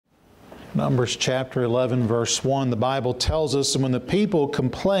Numbers chapter 11, verse 1, the Bible tells us, and when the people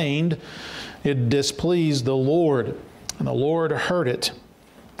complained, it displeased the Lord, and the Lord heard it.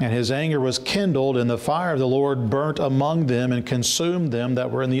 And his anger was kindled, and the fire of the Lord burnt among them and consumed them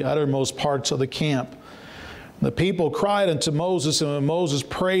that were in the uttermost parts of the camp. The people cried unto Moses, and when Moses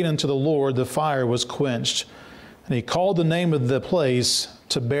prayed unto the Lord, the fire was quenched. And he called the name of the place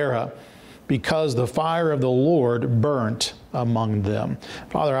Taberah, because the fire of the Lord burnt among them.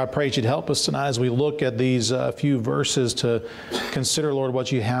 Father, I pray you'd help us tonight as we look at these few verses to consider, Lord,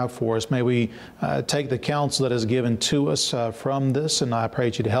 what you have for us. May we take the counsel that is given to us from this, and I pray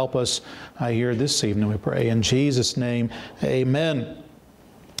you'd help us here this evening, we pray. In Jesus' name, amen.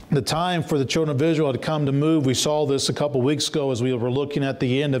 The time for the children of Israel had come to move. We saw this a couple weeks ago as we were looking at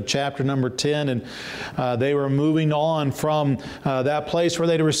the end of chapter number 10, and they were moving on from that place where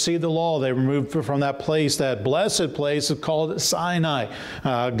they'd received the law. They were moved from that place, that blessed place called Sinai.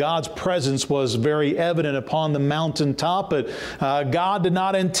 God's presence was very evident upon the mountaintop, but God did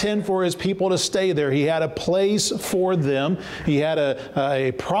not intend for His people to stay there. He had a place for them. He had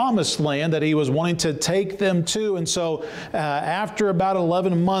a promised land that He was wanting to take them to, and so after about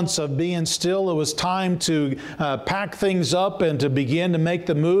 11 months of being still, it was time to pack things up and to begin to make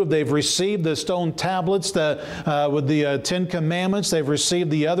the move. They've received the stone tablets with the 10 Commandments. They've received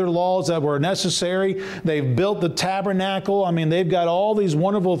the other laws that were necessary. They've built the tabernacle. I mean, they've got all these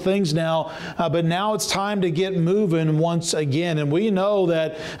wonderful things now, but now it's time to get moving once again. And we know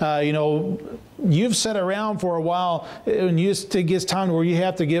that, you've sat around for a while, and it gets time where you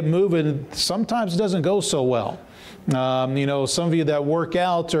have to get moving. Sometimes it doesn't go so well. Some of you that work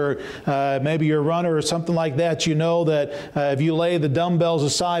out, or maybe you're a runner or something like that, you know that if you lay the dumbbells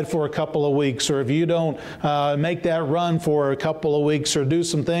aside for a couple of weeks, or if you don't make that run for a couple of weeks, or do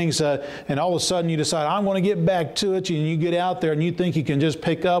some things, and all of a sudden you decide, I'm going to get back to it, and you get out there and you think you can just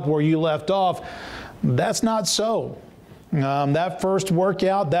pick up where you left off. That's not so. That first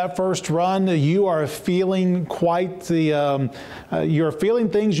workout, that first run, you are feeling you're feeling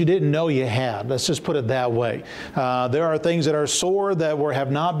things you didn't know you had. Let's just put it that way. There are things that are sore that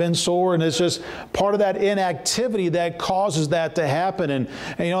have not been sore, and it's just part of that inactivity that causes that to happen. And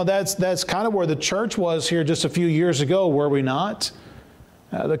that's kind of where the church was here just a few years ago, were we not?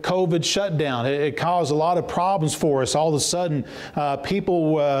 The COVID shutdown, it caused a lot of problems for us. All of a sudden,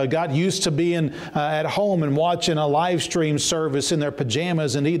 people got used to being at home and watching a live stream service in their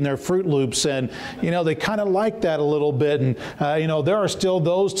pajamas and eating their Fruit Loops. And, they kind of like that a little bit. And, there are still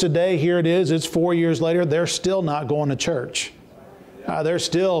those today. Here it is. It's 4 years later. They're still not going to church. They're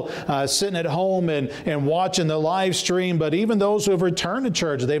still sitting at home and watching the live stream. But even those who have returned to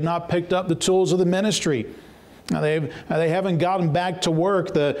church, they've not picked up the tools of the ministry. Now they haven't gotten back to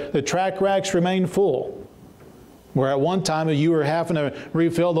work. The track racks remain full. Where at one time you were having to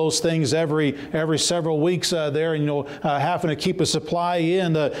refill those things every several weeks there, and having to keep a supply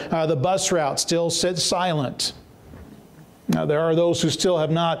in. The bus route still sits silent. Now there are those who still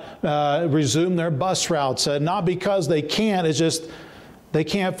have not resumed their bus routes, not because they can't. It's just they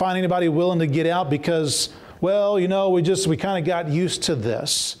can't find anybody willing to get out because, we kind of got used to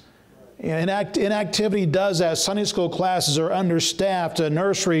this. Inactivity does that. Sunday school classes are understaffed.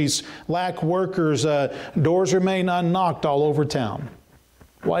 Nurseries lack workers. Doors remain unknocked all over town.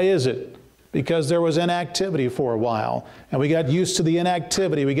 Why is it? Because there was inactivity for a while. And we got used to the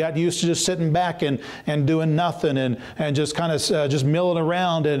inactivity. We got used to just sitting back and doing nothing and just kind of just milling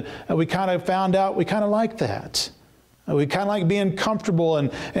around. And we kind of found out we kind of like that. We kind of like being comfortable,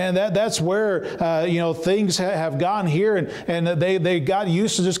 and that's where things have gotten here, and they got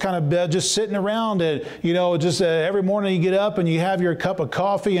used to just kind of just sitting around, and every morning you get up and you have your cup of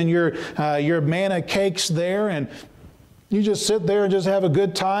coffee and your manna cakes there, and you just sit there and just have a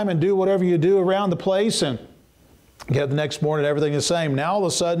good time and do whatever you do around the place, and get up the next morning, everything the same. Now all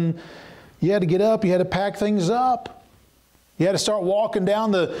of a sudden you had to get up, you had to pack things up. You had to start walking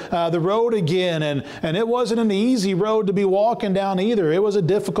down the road again, and it wasn't an easy road to be walking down either. It was a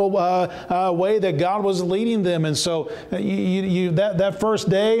difficult way that God was leading them, and so that first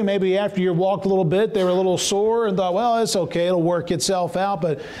day, maybe after you walked a little bit, they were a little sore and thought, well, it's okay, it'll work itself out.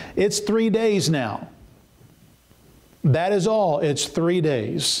 But it's 3 days now. That is all. It's 3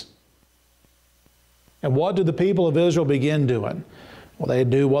 days. And what did the people of Israel begin doing? Well, they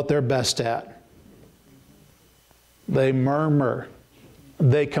do what they're best at. They murmur.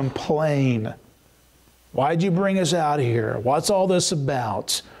 They complain. Why'd you bring us out here? What's all this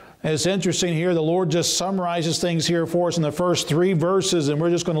about? And it's interesting here, the Lord just summarizes things here for us in the first 3 verses, and we're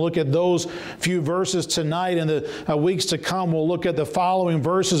just going to look at those few verses tonight. In the weeks to come, we'll look at the following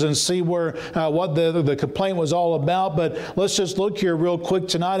verses and see where what the complaint was all about. But let's just look here real quick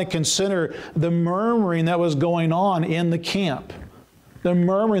tonight and consider the murmuring that was going on in the camp. The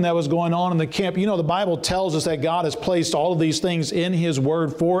murmuring that was going on in the camp. You know, the Bible tells us that God has placed all of these things in His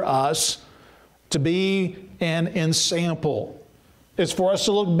Word for us to be an ensample. It's for us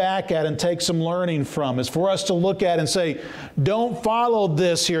to look back at and take some learning from. It's for us to look at and say, don't follow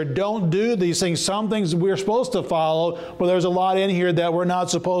this here. Don't do these things. Some things we're supposed to follow, but there's a lot in here that we're not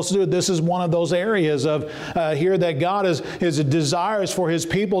supposed to do. This is one of those areas of here that God is desirous for His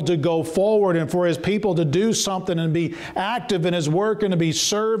people to go forward and for His people to do something and be active in His work and to be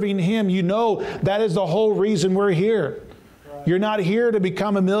serving Him. You know, that is the whole reason we're here. You're not here to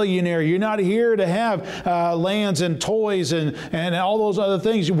become a millionaire. You're not here to have lands and toys and all those other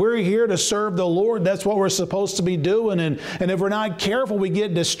things. We're here to serve the Lord. That's what we're supposed to be doing. And if we're not careful, we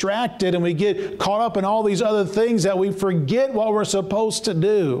get distracted and we get caught up in all these other things that we forget what we're supposed to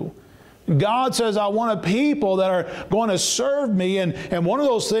do. God says, I want a people that are going to serve me. And one of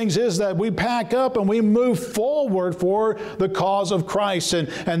those things is that we pack up and we move forward for the cause of Christ.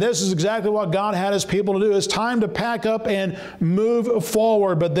 And this is exactly what God had His people to do. It's time to pack up and move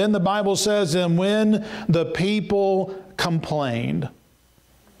forward. But then the Bible says, and when the people complained,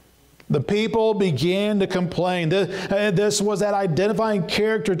 the people began to complain. This was that identifying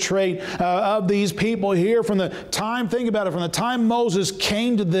character trait of these people here from the time, think about it, from the time Moses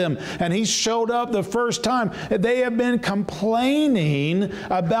came to them and he showed up the first time. They have been complaining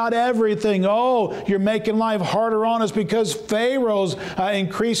about everything. Oh, you're making life harder on us because Pharaoh's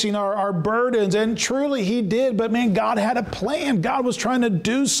increasing our burdens. And truly He did, but man, God had a plan. God was trying to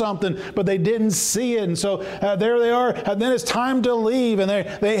do something, but they didn't see it. And so there they are. And then it's time to leave and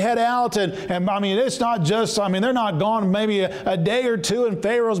they head out. And I mean, it's not just, I mean, they're not gone maybe a day or two and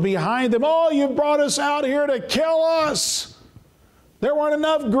Pharaoh's behind them. Oh, you brought us out here to kill us. There weren't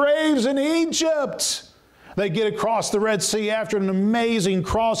enough graves in Egypt. They get across the Red Sea after an amazing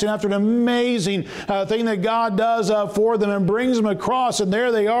crossing, after an amazing thing that God does for them and brings them across. And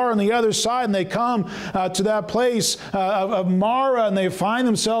there they are on the other side, and they come to that place of Marah, and they find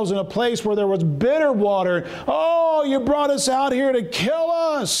themselves in a place where there was bitter water. Oh, you brought us out here to kill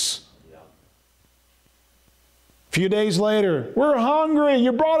us. A few days later, we're hungry.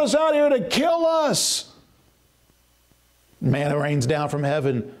 You brought us out here to kill us. Manna rains down from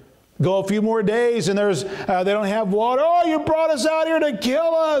heaven. Go a few more days and they don't have water. Oh, you brought us out here to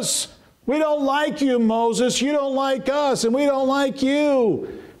kill us. We don't like you, Moses. You don't like us, and we don't like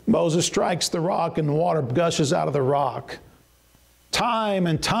you. Moses strikes the rock, and the water gushes out of the rock. Time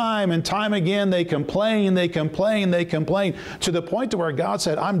and time and time again, they complain, they complain, they complain, to the point to where God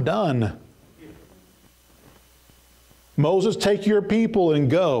said, I'm done. Moses, take your people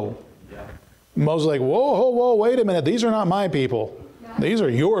and go. Moses is like, whoa, wait a minute. These are not my people. These are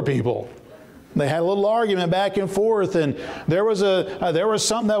your people. They had a little argument back and forth, and there was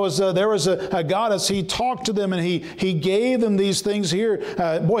something that was a God as He talked to them and he gave them these things here.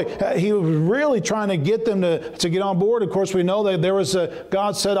 He was really trying to get them to get on board. Of course, we know that there was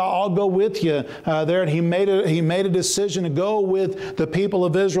God said, "I'll go with you there," and He made a decision to go with the people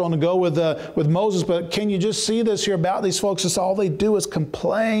of Israel and to go with Moses. But can you just see this here about these folks? It's all they do is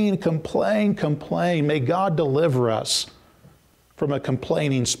complain, complain, complain. May God deliver us from a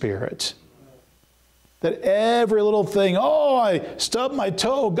complaining spirit. That every little thing, oh, I stubbed my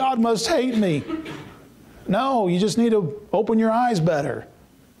toe, God must hate me. No, you just need to open your eyes better.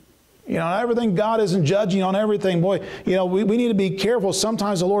 You know, everything, God isn't judging on everything. Boy, you know, we need to be careful.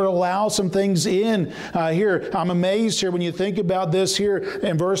 Sometimes the Lord allows some things in here. I'm amazed here when you think about this here.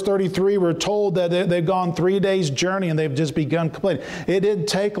 In verse 33, we're told that they've gone 3 days' journey and they've just begun complaining. It didn't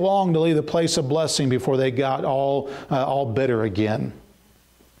take long to leave the place of blessing before they got all bitter again.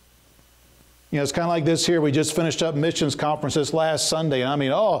 You know, it's kind of like this here. We just finished up missions conference this last Sunday. And I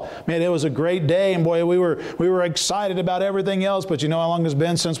mean, oh, man, it was a great day. And boy, we were excited about everything else. But you know how long it's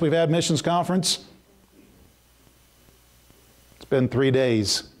been since we've had missions conference? It's been 3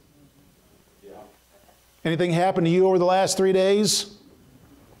 days. Yeah. Anything happened to you over the last 3 days?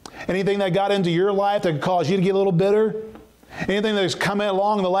 Anything that got into your life that could cause you to get a little bitter? Anything that's come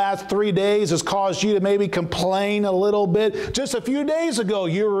along in the last 3 days has caused you to maybe complain a little bit? Just a few days ago,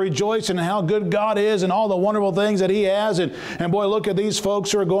 you were rejoicing in how good God is and all the wonderful things that He has. And boy, look at these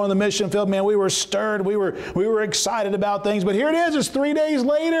folks who are going to the mission field. Man, we were stirred. We were excited about things. But here it is. It's 3 days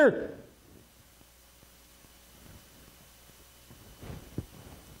later.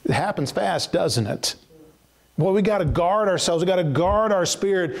 It happens fast, doesn't it? Well, we got to guard ourselves. We got to guard our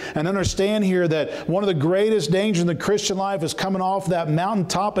spirit and understand here that one of the greatest dangers in the Christian life is coming off that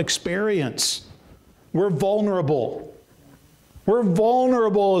mountaintop experience. We're vulnerable. We're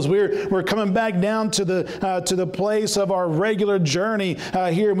vulnerable as we're coming back down to the place of our regular journey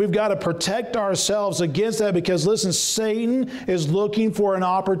here. And we've got to protect ourselves against that because, listen, Satan is looking for an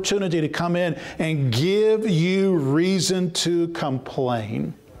opportunity to come in and give you reason to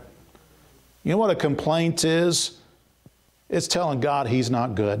complain. You know what a complaint is? It's telling God He's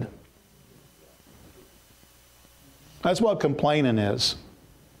not good. That's what complaining is.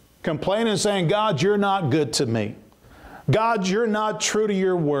 Complaining is saying, God, you're not good to me. God, you're not true to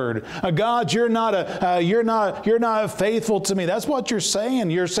your word. God, you're not faithful to me. That's what you're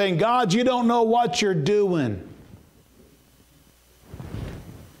saying. You're saying, God, you don't know what you're doing.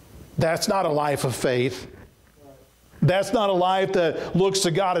 That's not a life of faith. That's not a life that looks to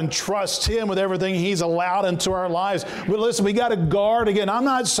God and trusts Him with everything He's allowed into our lives. But listen, we got to guard again. I'm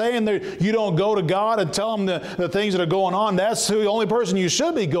not saying that you don't go to God and tell Him the things that are going on. That's the only person you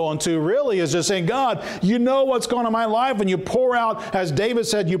should be going to, really, is just saying, God, you know what's going on in my life. And you pour out, as David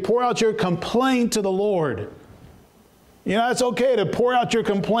said, you pour out your complaint to the Lord. You know, it's okay to pour out your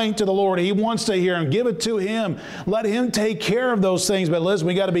complaint to the Lord. He wants to hear and give it to Him. Let Him take care of those things. But listen,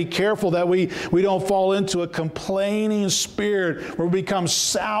 we got to be careful that we don't fall into a complaining spirit where we become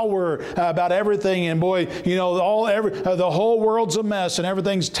sour about everything. And boy, you know, the whole world's a mess and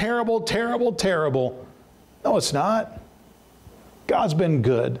everything's terrible, terrible, terrible. No, it's not. God's been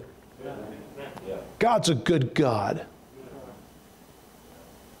good. God's a good God.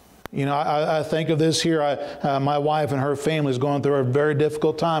 You know, I think of this here. My wife and her family is going through a very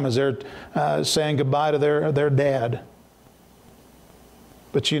difficult time as they're saying goodbye to their dad.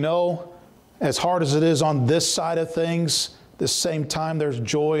 But you know, as hard as it is on this side of things, at the same time there's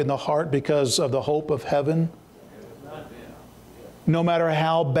joy in the heart because of the hope of heaven. No matter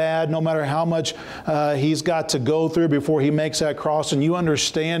how bad, no matter how much he's got to go through before he makes that cross, and you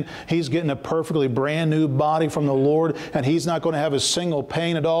understand he's getting a perfectly brand new body from the Lord, and he's not going to have a single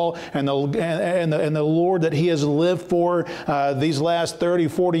pain at all. And the Lord that he has lived for these last 30,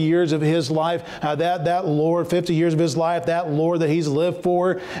 40 years of his life, that Lord, 50 years of his life, that Lord that he's lived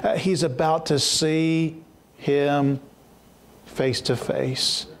for, he's about to see Him face to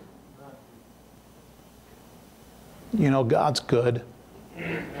face. You know, God's good.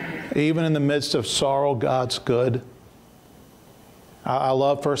 Even in the midst of sorrow, God's good. I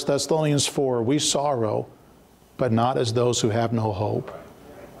love 1 Thessalonians 4. We sorrow, but not as those who have no hope.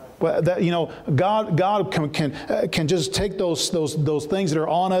 But that, you know, God can just take those things that are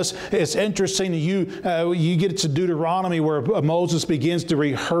on us. It's interesting that you get to Deuteronomy where Moses begins to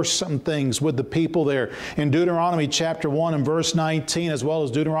rehearse some things with the people there. In Deuteronomy chapter 1 and verse 19, as well as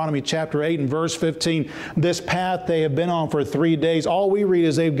Deuteronomy chapter 8 and verse 15, this path they have been on for 3 days. All we read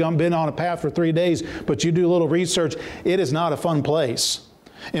is they've been on a path for 3 days, but you do a little research, it is not a fun place.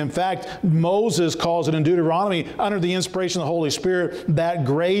 In fact, Moses calls it in Deuteronomy, under the inspiration of the Holy Spirit, that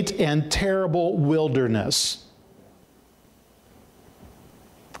great and terrible wilderness.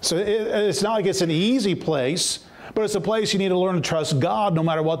 So it's not like it's an easy place, but it's a place you need to learn to trust God no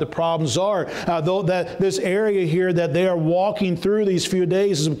matter what the problems are. Though that this area here that they are walking through these few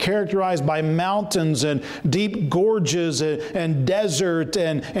days is characterized by mountains and deep gorges and desert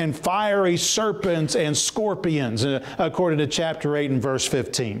and fiery serpents and scorpions, according to chapter 8 and verse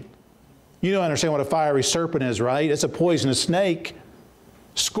 15. You don't understand what a fiery serpent is, right? It's a poisonous snake.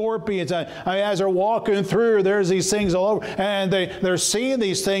 Scorpions. As they're walking through, there's these things all over, and they're seeing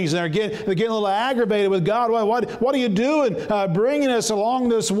these things, and they're getting a little aggravated with God. What are you doing, bringing us along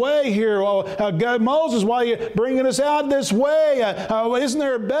this way here? God, Moses, why are you bringing us out this way? Isn't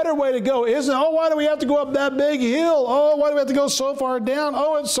there a better way to go? Why do we have to go up that big hill? Oh, why do we have to go so far down?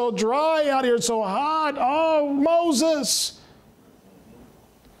 Oh, it's so dry out here. It's so hot. Oh, Moses.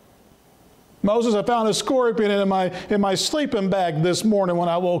 Moses, I found a scorpion in my sleeping bag this morning when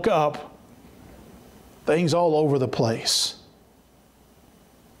I woke up. Things all over the place.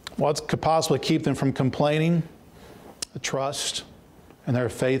 What could possibly keep them from complaining? The trust in their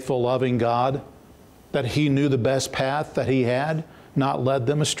faithful, loving God, that He knew the best path that He had, not led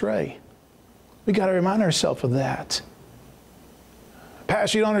them astray. We've got to remind ourselves of that.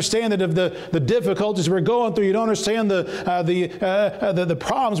 Pastor, you don't understand that of the difficulties we're going through. You don't understand the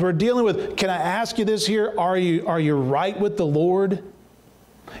problems we're dealing with. Can I ask you this here? Are you right with the Lord?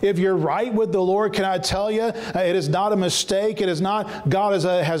 If you're right with the Lord, can I tell you, it is not a mistake. It is not God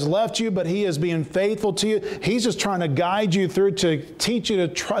has left you, but He is being faithful to you. He's just trying to guide you through to teach you to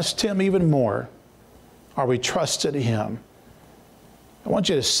trust Him even more. Are we trusted Him? I want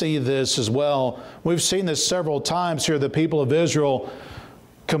you to see this as well. We've seen this several times here. The people of Israel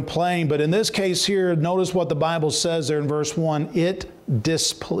complain, but in this case here, notice what the Bible says there in verse 1. It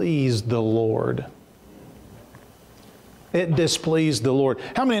displeased the Lord. It displeased the Lord.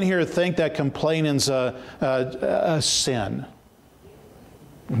 How many in here think that complaining's a sin?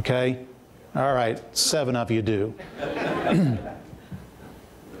 Okay? All right, 7 of you do.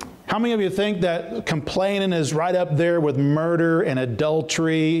 How many of you think that complaining is right up there with murder and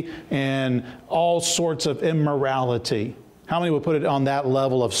adultery and all sorts of immorality? How many would put it on that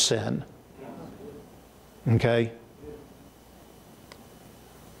level of sin? Okay?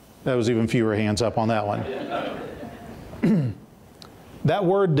 That was even fewer hands up on that one. That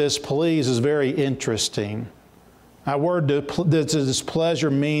word displease is very interesting. That word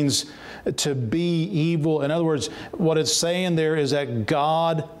displeasure means to be evil. In other words, what it's saying there is that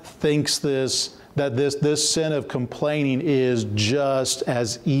God thinks this sin of complaining is just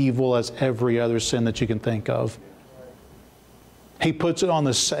as evil as every other sin that you can think of. He puts it on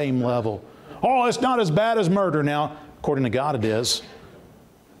the same level. Oh, it's not as bad as murder now. According to God, it is.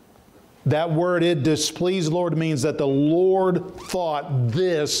 That word, it displeased the Lord, means that the Lord thought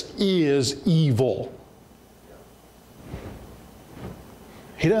this is evil.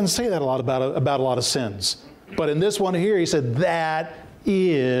 He doesn't say that a lot about a lot of sins. But in this one here, he said, that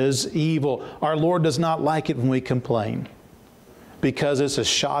is evil. Our Lord does not like it when we complain because it's a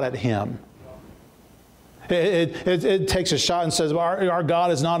shot at Him. It takes a shot and says, our God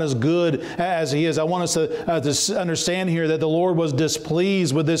is not as good as He is. I want us to understand here that the Lord was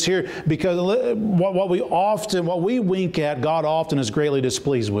displeased with this here because what we wink at, God often is greatly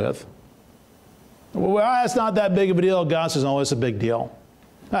displeased with. Well, it's not that big of a deal. God says, no, it's a big deal.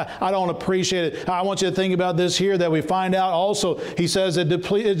 I don't appreciate it. I want you to think about this here that we find out also. He says it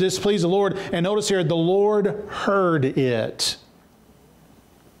displeased the Lord. And notice here, the Lord heard it.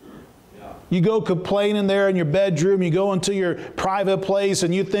 You go complaining there in your bedroom, you go into your private place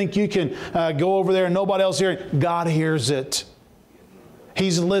and you think you can go over there and nobody else hears it. God hears it.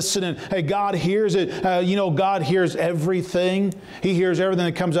 He's listening. Hey, God hears it. God hears everything. He hears everything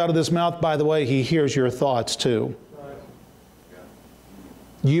that comes out of this mouth. By the way, He hears your thoughts too.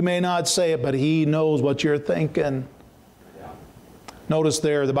 You may not say it, but He knows what you're thinking. Notice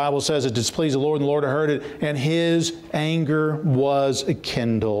there, the Bible says it displeased the Lord, and the Lord heard it, and His anger was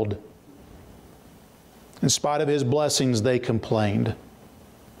kindled. In spite of His blessings, they complained.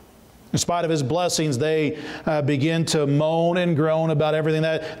 In spite of His blessings, they begin to moan and groan about everything.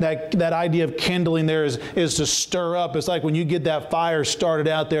 That idea of kindling there is to stir up. It's like when you get that fire started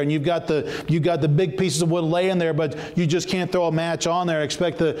out there and you've got the big pieces of wood laying there, but you just can't throw a match on there and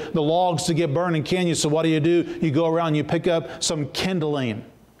expect the logs to get burning, can you? So what do? You go around and you pick up some kindling.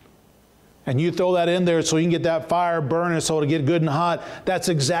 And you throw that in there so you can get that fire burning so it'll get good and hot. That's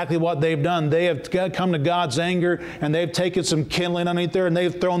exactly what they've done. They have come to God's anger and they've taken some kindling underneath there and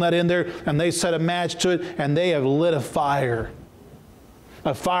they've thrown that in there and they set a match to it and they have lit a fire.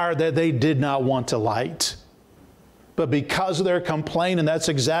 A fire that they did not want to light. But because of their complaining, that's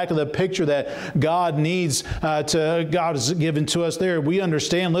exactly the picture that God has given to us there. We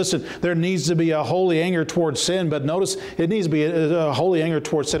understand, listen, there needs to be a holy anger towards sin, but notice it needs to be a holy anger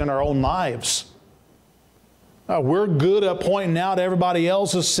towards sin in our own lives. We're good at pointing out everybody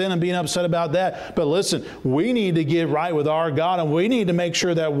else's sin and being upset about that. But listen, we need to get right with our God, and we need to make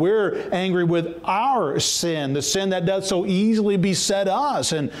sure that we're angry with our sin, the sin that does so easily beset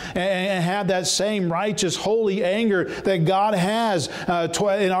us, and have that same righteous, holy anger that God has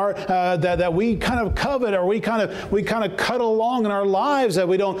in our that we kind of covet, or we kind of cuddle along in our lives that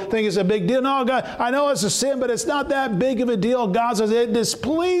we don't think is a big deal. No, God, I know it's a sin, but it's not that big of a deal. God says it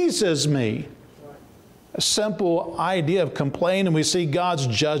displeases me. A simple idea of complaining, and we see God's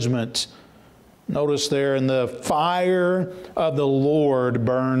judgment. Notice there, and the fire of the Lord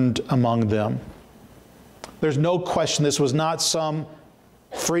burned among them. There's no question this was not some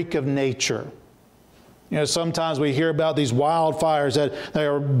freak of nature. You know, sometimes we hear about these wildfires that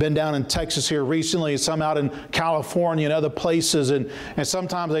have been down in Texas here recently, some out in California and other places, and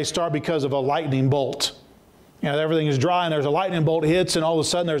sometimes they start because of a lightning bolt. You know, everything is dry and there's a lightning bolt hits and all of a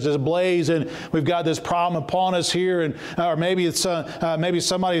sudden there's this blaze and we've got this problem upon us here, and or maybe it's maybe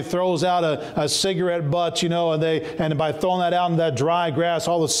somebody throws out a cigarette butt, you know, and by throwing that out in that dry grass,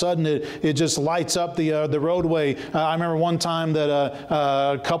 all of a sudden it just lights up the roadway. I remember one time that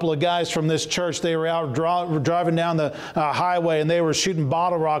a couple of guys from this church, they were out driving down the highway and they were shooting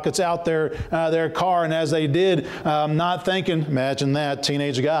bottle rockets out their car, and as they did, not thinking, imagine that,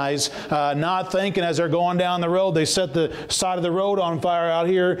 teenage guys, not thinking as they're going down the road. They set the side of the road on fire out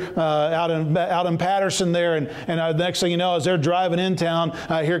here, out in Patterson there. And the next thing you know, as they're driving in town,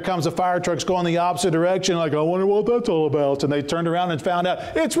 here comes the fire trucks going the opposite direction. Like, I wonder what that's all about. And they turned around and found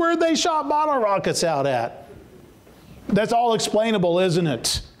out it's where they shot bottle rockets out at. That's all explainable, isn't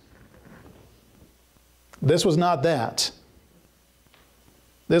it? This was not that.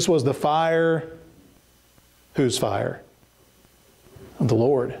 This was the fire. Whose fire? Of the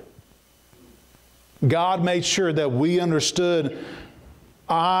Lord. God made sure that we understood,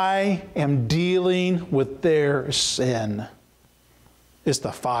 I am dealing with their sin. It's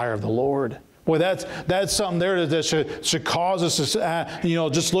the fire of the Lord. Boy, that's something there that should cause us to,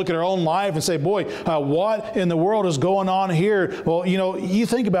 just look at our own life and say, boy, what in the world is going on here? Well, you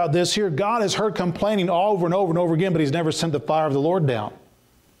think about this here. God has heard complaining over and over and over again, but He's never sent the fire of the Lord down.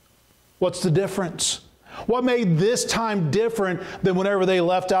 What's the difference? What made this time different than whenever they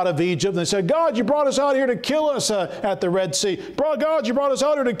left out of Egypt and they said, God, you brought us out here to kill us at the Red Sea. God, you brought us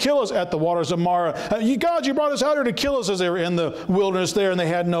out here to kill us at the waters of Marah. God, you brought us out here to kill us as they were in the wilderness there and they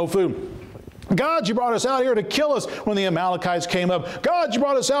had no food. God, you brought us out here to kill us when the Amalekites came up. God, you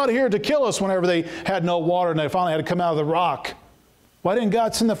brought us out here to kill us whenever they had no water and they finally had to come out of the rock. Why didn't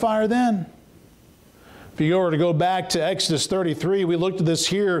God send the fire then? If you were to go back to Exodus 33, we looked at this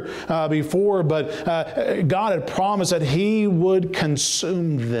here before, but God had promised that He would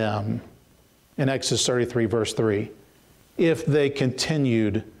consume them in Exodus 33, verse 3, if they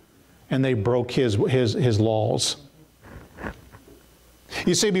continued and they broke His laws.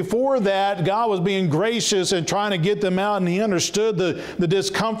 You see, before that, God was being gracious and trying to get them out, and He understood the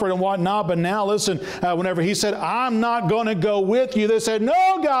discomfort and whatnot. But now, listen, whenever He said, I'm not going to go with you, they said,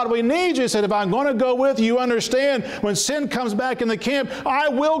 no, God, we need you. He said, if I'm going to go with you, understand, when sin comes back in the camp, I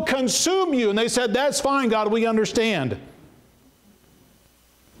will consume you. And they said, that's fine, God, we understand.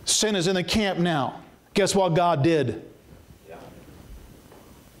 Sin is in the camp now. Guess what God did?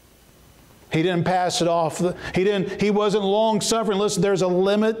 He didn't pass it off. He wasn't long-suffering. Listen, there's a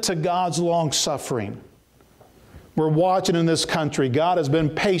limit to God's long-suffering. We're watching in this country. God has been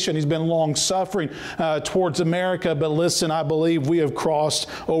patient. He's been long-suffering towards America. But listen, I believe we have crossed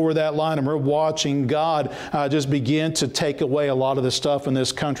over that line, and we're watching God just begin to take away a lot of the stuff in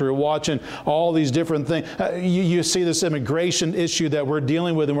this country. We're watching all these different things. You see this immigration issue that we're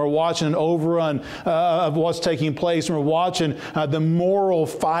dealing with, and we're watching an overrun of what's taking place. And we're watching the moral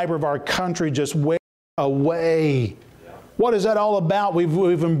fiber of our country just wear away. What is that all about?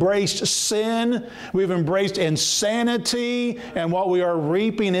 We've embraced sin. We've embraced insanity. And what we are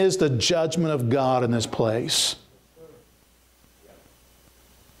reaping is the judgment of God in this place.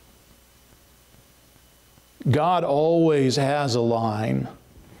 God always has a line.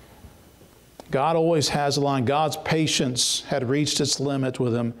 God always has a line. God's patience had reached its limit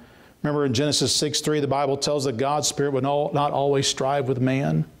with Him. Remember in Genesis 6:3, the Bible tells that God's Spirit would not always strive with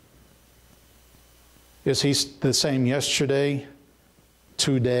man. Is He the same yesterday,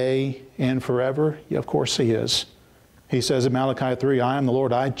 today, and forever? Yeah, of course He is. He says in Malachi 3, I am the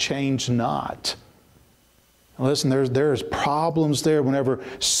Lord, I change not. Now listen, there's problems there whenever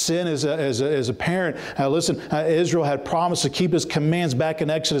sin is apparent. Listen, Israel had promised to keep His commands back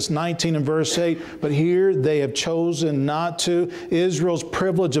in Exodus 19 and verse 8, but here they have chosen not to. Israel's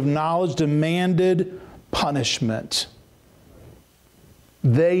privilege of knowledge demanded punishment.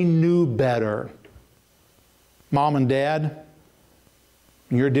 They knew better. Mom and Dad,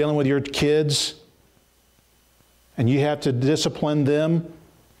 you're dealing with your kids and you have to discipline them.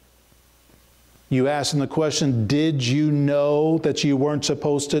 You ask them the question, did you know that you weren't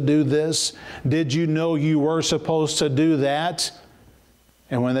supposed to do this? Did you know you were supposed to do that?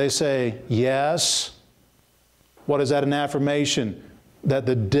 And when they say yes, what is that an affirmation? That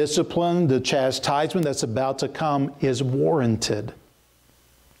the discipline, the chastisement that's about to come is warranted.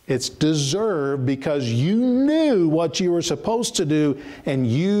 It's deserved because you knew what you were supposed to do and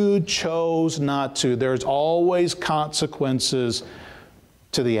you chose not to. There's always consequences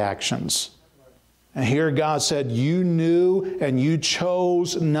to the actions. And here God said, you knew and you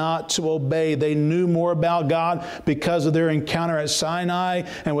chose not to obey. They knew more about God because of their encounter at Sinai.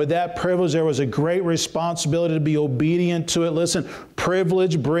 And with that privilege, there was a great responsibility to be obedient to it. Listen,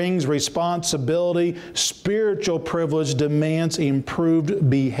 privilege brings responsibility. Spiritual privilege demands improved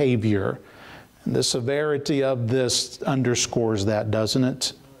behavior. And the severity of this underscores that, doesn't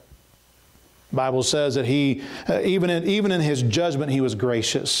it? The Bible says that He, even in His judgment, He was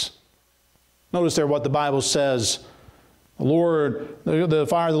gracious. Notice there what the Bible says. The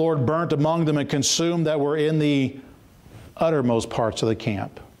fire of the Lord burnt among them and consumed that were in the uttermost parts of the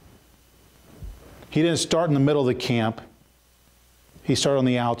camp. He didn't start in the middle of the camp. He started on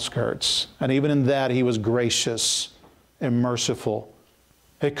the outskirts. And even in that, he was gracious and merciful.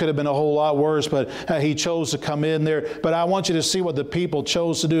 It could have been a whole lot worse, but he chose to come in there. But I want you to see what the people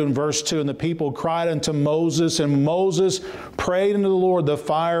chose to do in verse 2. And the people cried unto Moses, and Moses prayed unto the Lord. The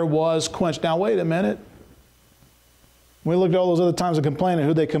fire was quenched. Now, wait a minute. We looked at all those other times of complaining.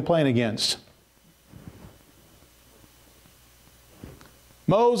 Who they complain against?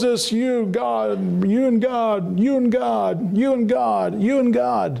 Moses, you, God, you and God, you and God, you and God, you and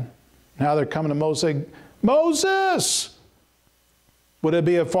God. Now they're coming to Moses saying, Moses! Would it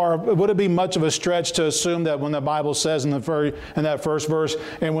be much of a stretch to assume that when the Bible says in that first verse,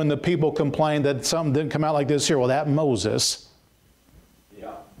 and when the people complained that something didn't come out like this here, well, that Moses.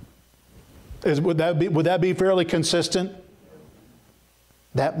 Yeah. Would that be fairly consistent?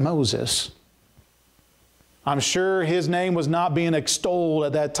 That Moses. I'm sure his name was not being extolled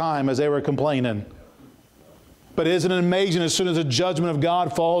at that time as they were complaining. But isn't it amazing, as soon as the judgment of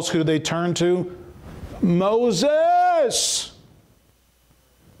God falls, who do they turn to? Moses!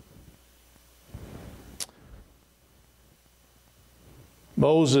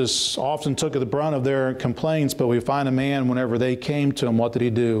 Moses often took the brunt of their complaints, but we find a man, whenever they came to him, what did he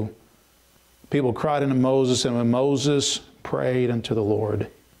do? People cried unto Moses, and when Moses prayed unto the Lord.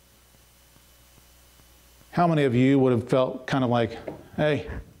 How many of you would have felt kind of like, hey,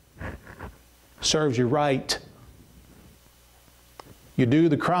 serves you right. You do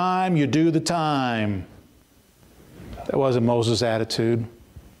the crime, you do the time. That wasn't Moses' attitude.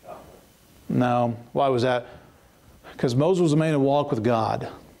 No. Why was that? Because Moses was a man who walked with God.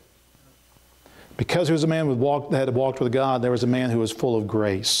 Because he was a man that had walked with God, there was a man who was full of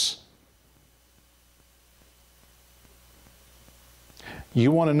grace.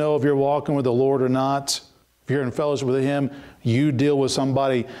 You want to know if you're walking with the Lord or not? If you're in fellowship with Him, you deal with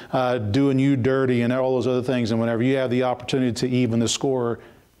somebody doing you dirty and all those other things. And whenever you have the opportunity to even the score,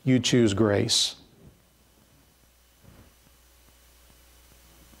 you choose grace.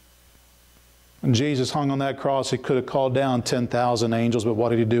 When Jesus hung on that cross, He could have called down 10,000 angels, but what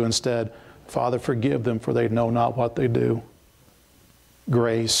did He do instead? Father, forgive them, for they know not what they do.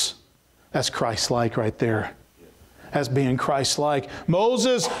 Grace. That's Christ-like right there. That's being Christ-like.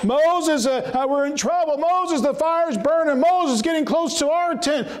 Moses, we're in trouble. Moses, the fire's burning. Moses, getting close to our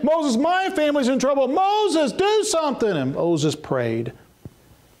tent. Moses, my family's in trouble. Moses, do something. And Moses prayed.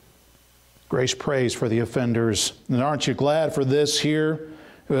 Grace prays for the offenders. And aren't you glad for this here?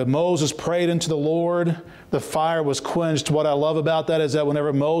 Moses prayed unto the Lord. The fire was quenched. What I love about that is that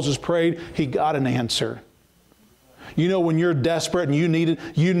whenever Moses prayed, he got an answer. You know, when you're desperate and you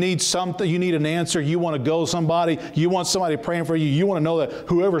need something, you need an answer, you want to go to somebody, you want somebody praying for you, you want to know that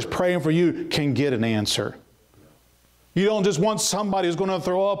whoever's praying for you can get an answer. You don't just want somebody who's going to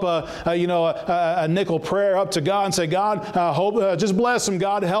throw up a nickel prayer up to God and say, God, just bless them,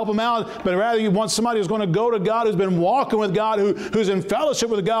 God, help them out. But rather you want somebody who's going to go to God, who's been walking with God, who's in fellowship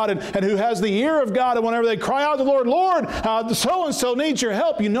with God, and who has the ear of God. And whenever they cry out to the Lord, Lord, so-and-so needs your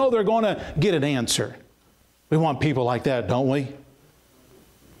help, you know they're going to get an answer. We want people like that, don't we?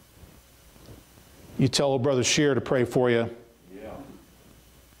 You tell old Brother Shear to pray for you. Yeah.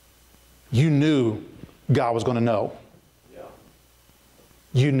 You knew God was going to know.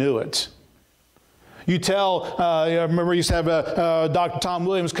 You knew it. You tell, I remember you used to have Dr. Tom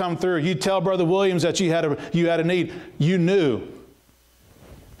Williams come through. You tell Brother Williams that you had a need. You knew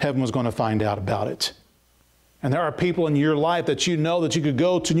heaven was going to find out about it. And there are people in your life that you know that you could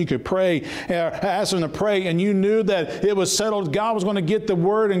go to and you could pray, ask them to pray, and you knew that it was settled. God was going to get the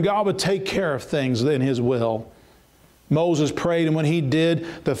word and God would take care of things in His will. Moses prayed, and when he did,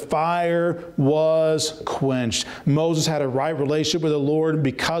 the fire was quenched. Moses had a right relationship with the Lord, and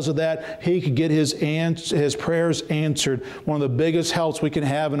because of that, he could get his prayers answered. One of the biggest helps we can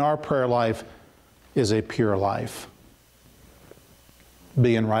have in our prayer life is a pure life.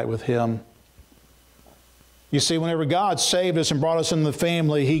 Being right with Him. You see, whenever God saved us and brought us into the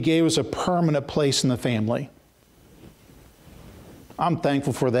family, He gave us a permanent place in the family. I'm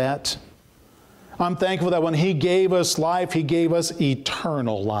thankful for that. I'm thankful that when He gave us life, He gave us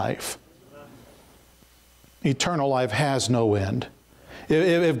eternal life. Eternal life has no end.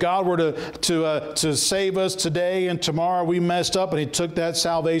 If God were to save us today and tomorrow we messed up and He took that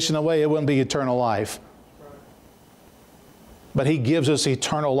salvation away, it wouldn't be eternal life. But He gives us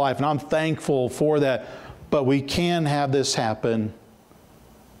eternal life, and I'm thankful for that. But we can have this happen.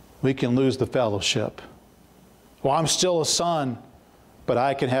 We can lose the fellowship. Well, I'm still a son, but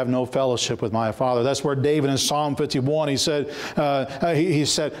I can have no fellowship with my Father. That's where David in Psalm 51, he said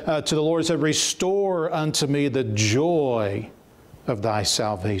to the Lord, he said, restore unto me the joy of thy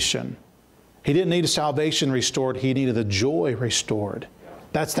salvation He didn't need salvation restored. He needed the joy restored.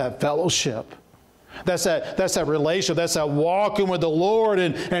 That's that fellowship. That's that relationship. That's that walking with the Lord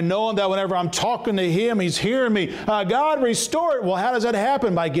and knowing that whenever I'm talking to Him, He's hearing me. God, restore it. Well, how does that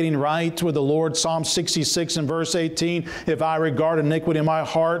happen? By getting right with the Lord. Psalm 66 and verse 18, if I regard iniquity in my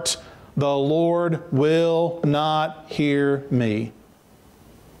heart, the Lord will not hear me.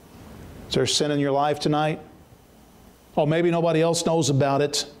 Is there sin in your life tonight? Oh, maybe nobody else knows about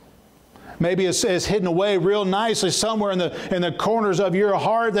it. Maybe it's hidden away real nicely somewhere in the corners of your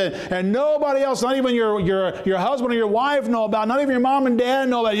heart and nobody else, not even your husband or your wife know about, not even your mom and dad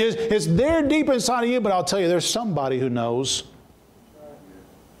know about it. It's there deep inside of you, but I'll tell you, there's somebody who knows.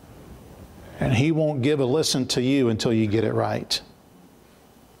 And He won't give a listen to you until you get it right.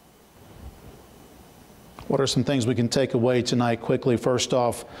 What are some things we can take away tonight quickly? First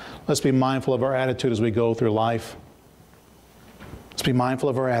off, let's be mindful of our attitude as we go through life. Let's be mindful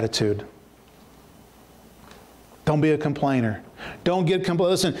of our attitude. Don't be a complainer. Don't get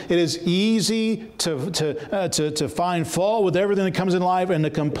Listen, it is easy to find fault with everything that comes in life and to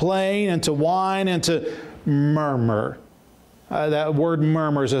complain and to whine and to murmur. That word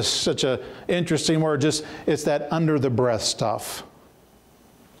murmur is such an interesting word. It's that under the breath stuff.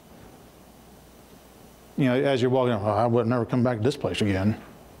 You know, as you're walking, I would never come back to this place again.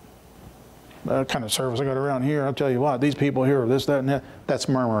 That kind of service I got around here, I'll tell you what, these people here, this, that, and that. That's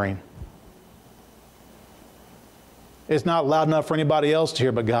murmuring. It's not loud enough for anybody else to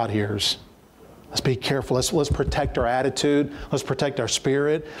hear, but God hears. Let's be careful. Let's protect our attitude. Let's protect our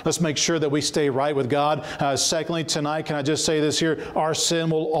spirit. Let's make sure that we stay right with God. Secondly, tonight, can I just say this here? Our sin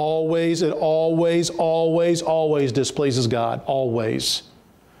will always displeases God. Always.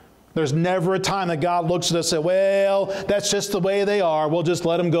 There's never a time that God looks at us and says, well, that's just the way they are. We'll just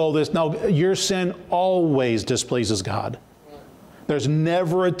let them go. No, your sin always displeases God. There's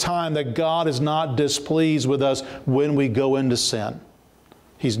never a time that God is not displeased with us when we go into sin.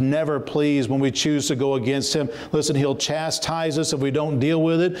 He's never pleased when we choose to go against Him. Listen, He'll chastise us if we don't deal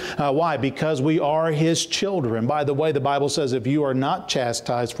with it. Why? Because we are His children. By the way, the Bible says if you are not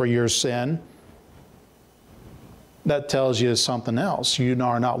chastised for your sin, that tells you something else. You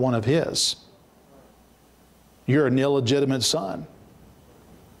are not one of His. You're an illegitimate son.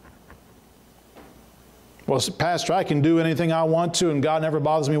 Well, Pastor, I can do anything I want to and God never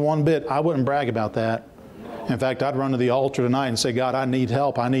bothers me one bit. I wouldn't brag about that. In fact, I'd run to the altar tonight and say, God, I need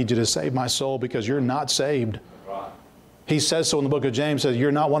help. I need you to save my soul because you're not saved. He says so in the book of James, says,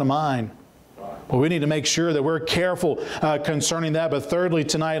 you're not one of mine. Well, we need to make sure that we're careful concerning that. But thirdly,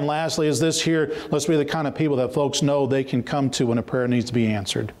 tonight and lastly is this here. Let's be the kind of people that folks know they can come to when a prayer needs to be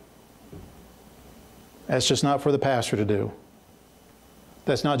answered. That's just not for the pastor to do.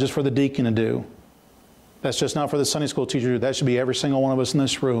 That's not just for the deacon to do. That's just not for the Sunday school teacher to do. That should be every single one of us in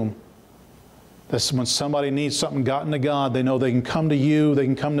this room. That's when somebody needs something gotten to God, they know they can come to you, they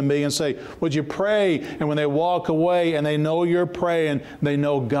can come to me and say, would you pray? And when they walk away and they know you're praying, they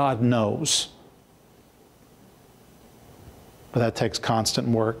know God knows. But that takes constant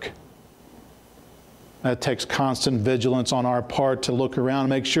work. That takes constant vigilance on our part to look around and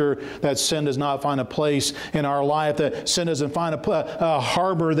make sure that sin does not find a place in our life, that sin doesn't find a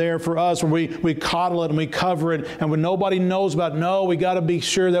harbor there for us where we coddle it and we cover it and when nobody knows about it. No, we got to be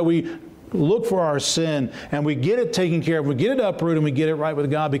sure that we look for our sin and we get it taken care of, we get it uprooted and we get it right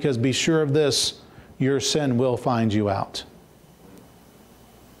with God, because be sure of this, your sin will find you out.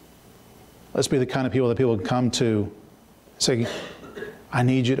 Let's be the kind of people that people can come to, say, I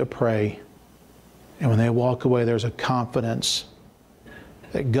need you to pray. And when they walk away, there's a confidence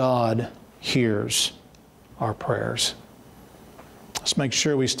that God hears our prayers. Let's make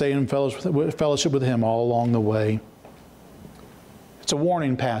sure we stay in fellowship with Him all along the way. It's a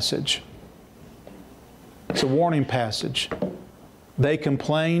warning passage. It's a warning passage. They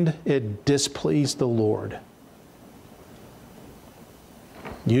complained, it displeased the Lord.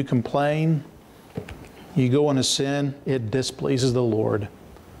 You complain, you go into sin, it displeases the Lord.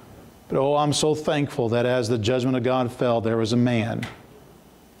 But oh, I'm so thankful that as the judgment of God fell, there was a man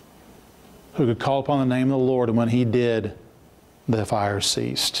who could call upon the name of the Lord, and when he did, the fire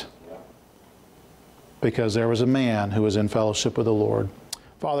ceased. Because there was a man who was in fellowship with the Lord.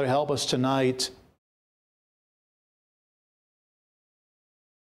 Father, help us tonight